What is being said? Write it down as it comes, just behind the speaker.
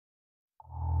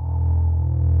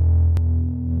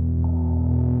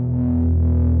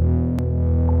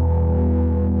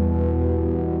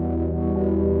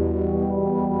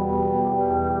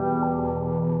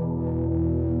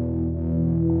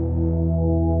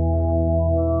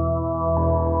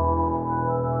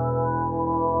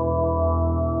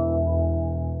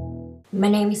My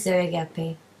name is Zoe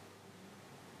Agapi,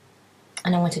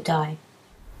 and I want to die.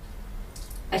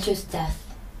 I choose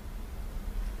death.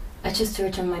 I choose to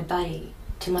return my body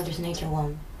to Mother Nature's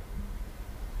womb.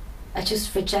 I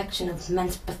choose rejection of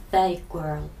man's pathetic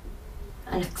world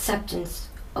and acceptance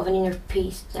of an inner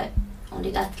peace that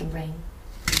only death can bring.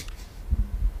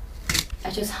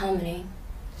 I choose harmony.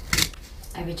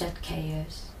 I reject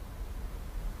chaos.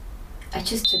 I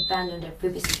choose to abandon the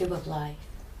Rubik's Cube of life.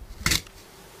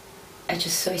 I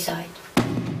choose suicide.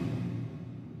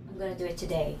 I'm gonna do it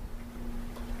today.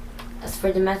 As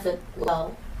for the method,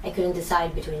 well, I couldn't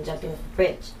decide between jumping off a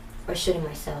bridge or shooting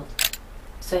myself,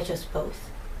 so I chose both.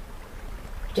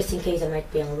 Just in case I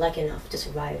might be unlucky enough to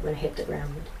survive when I hit the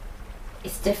ground.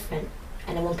 It's different,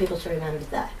 and I want people to remember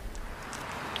that.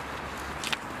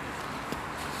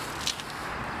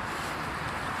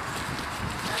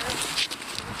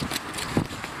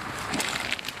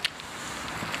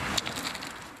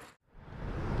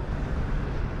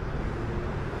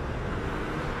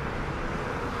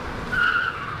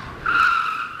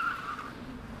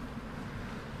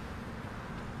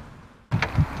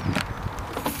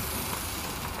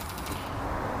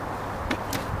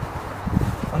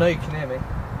 I know you can hear me.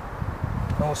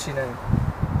 Now what's your name?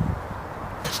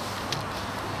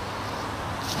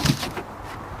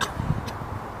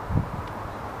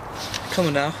 Come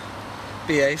on now,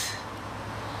 behave.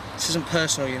 This isn't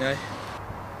personal, you know.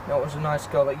 What was a nice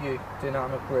girl like you doing out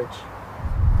on a bridge?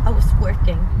 I was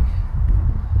working.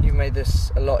 You've made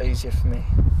this a lot easier for me.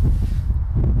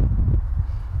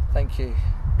 Thank you.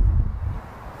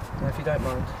 Now, if you don't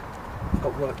mind, I've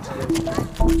got work to do.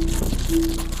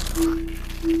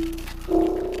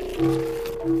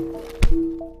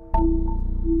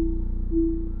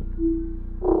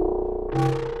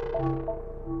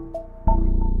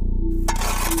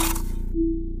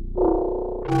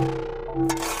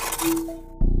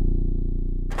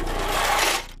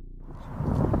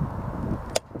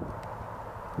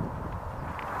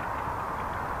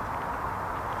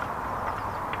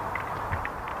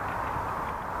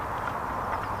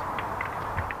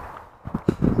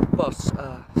 Boss,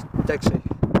 Dexy,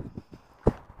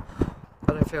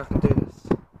 I don't think I can do this.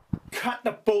 Cut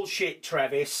the bullshit,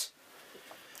 Travis.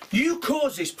 You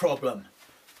caused this problem.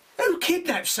 Who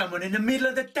kidnapped someone in the middle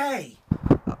of the day?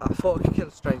 I thought I could kill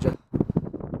a stranger.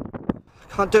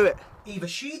 I can't do it. Either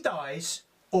she dies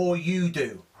or you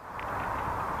do.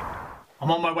 I'm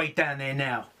on my way down there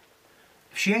now.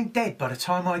 If she ain't dead by the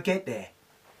time I get there,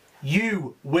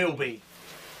 you will be.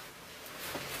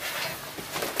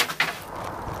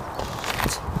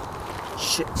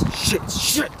 Shit!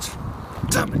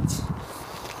 Damn it!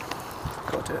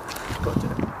 Gotta do it.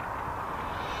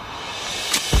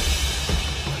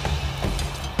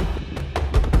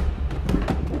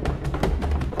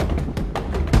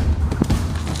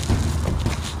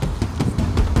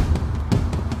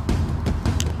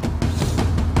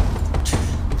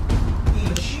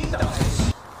 Either she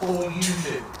dies or you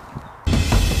do.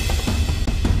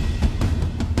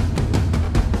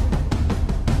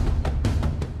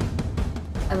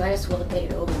 I might as well get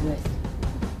it over with.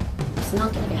 It's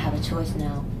not like I have a choice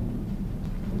now.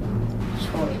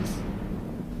 Choice?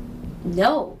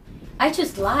 No! I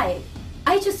choose life!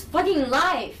 I choose fucking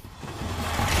life!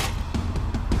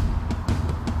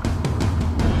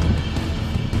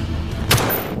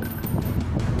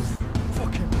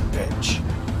 Fucking bitch.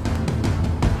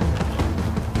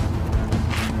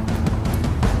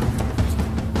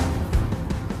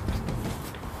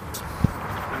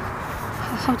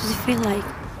 How does it feel like?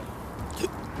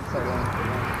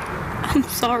 I'm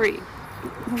sorry.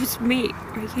 It was me,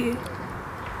 right here.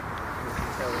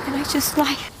 And I just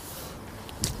like...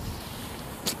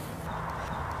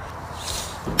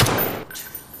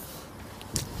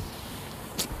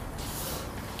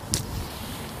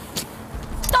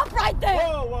 Stop right there!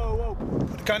 Whoa.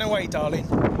 Put the gun away, darling.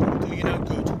 It'll do you no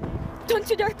good. Don't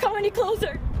you dare come any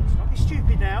closer! Don't be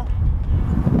stupid now.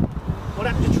 What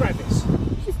happened to Travis?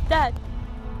 He's dead.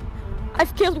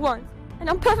 I've killed once, and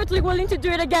I'm perfectly willing to do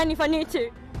it again if I need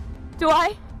to. Do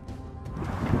I?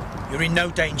 You're in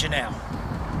no danger now.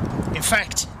 In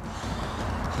fact,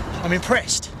 I'm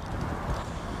impressed.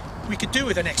 We could do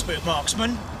with an expert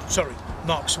markswoman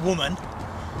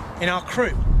in our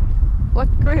crew. What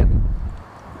crew?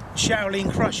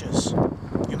 Shaolin Crushers.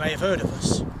 You may have heard of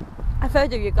us. I've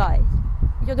heard of you guys.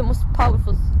 You're the most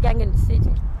powerful gang in the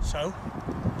city. So,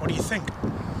 what do you think?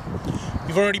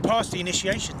 You've already passed the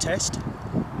initiation test.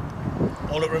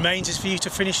 All that remains is for you to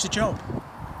finish the job.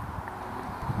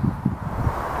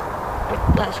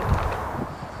 With pleasure.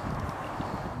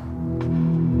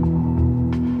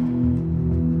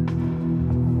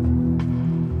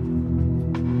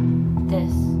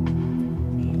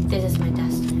 This is my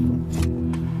destiny.